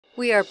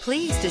We are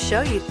pleased to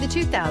show you the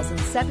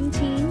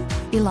 2017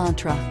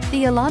 Elantra.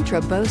 The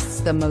Elantra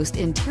boasts the most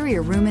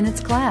interior room in its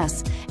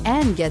class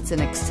and gets an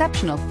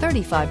exceptional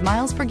 35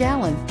 miles per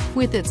gallon.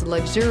 With its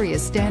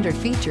luxurious standard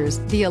features,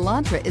 the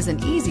Elantra is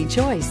an easy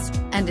choice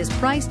and is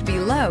priced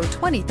below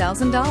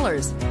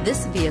 $20,000.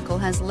 This vehicle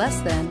has less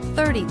than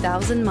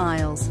 30,000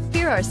 miles.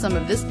 Here are some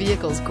of this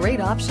vehicle's great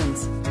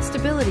options: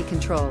 stability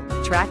control,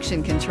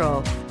 traction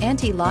control,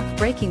 anti-lock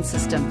braking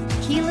system,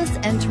 keyless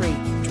entry,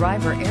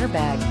 driver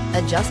airbag,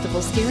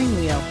 adjustable steering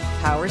wheel,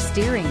 power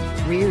steering,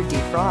 rear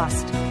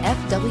defrost,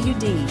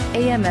 FWD,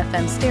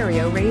 AM/FM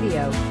stereo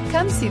radio.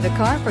 Come see the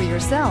car for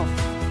yourself.